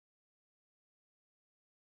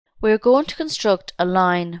We're going to construct a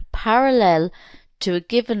line parallel to a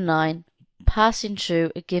given line passing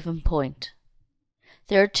through a given point.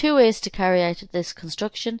 There are two ways to carry out this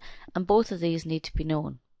construction, and both of these need to be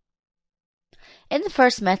known. In the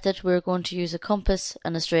first method, we're going to use a compass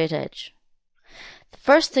and a straight edge. The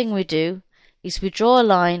first thing we do is we draw a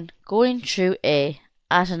line going through A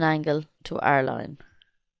at an angle to our line.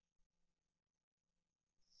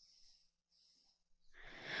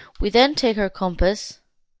 We then take our compass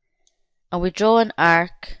and we draw an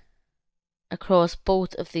arc across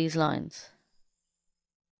both of these lines.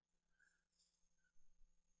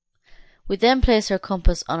 We then place our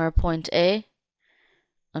compass on our point A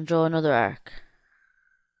and draw another arc.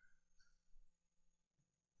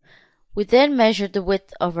 We then measure the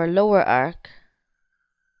width of our lower arc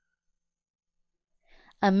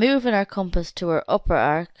and moving our compass to our upper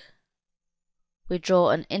arc, we draw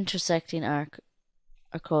an intersecting arc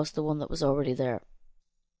across the one that was already there.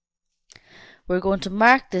 We're going to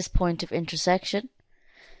mark this point of intersection,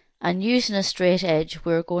 and using a straight edge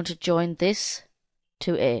we're going to join this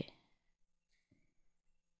to A.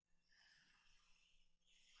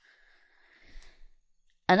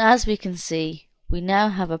 And as we can see, we now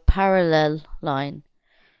have a parallel line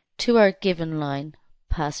to our given line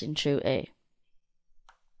passing through A.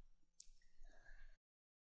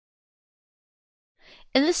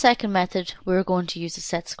 In the second method, we're going to use a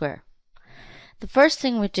set square. The first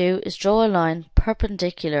thing we do is draw a line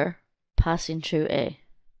perpendicular passing through A.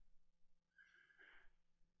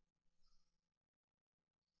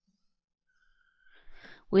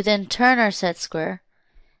 We then turn our set square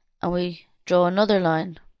and we draw another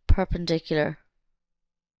line perpendicular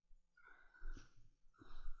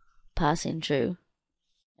passing through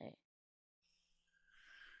A.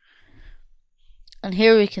 And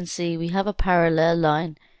here we can see we have a parallel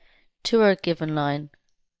line to our given line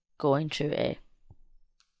going through A.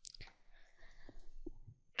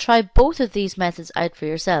 Try both of these methods out for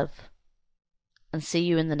yourself, and see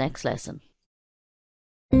you in the next lesson.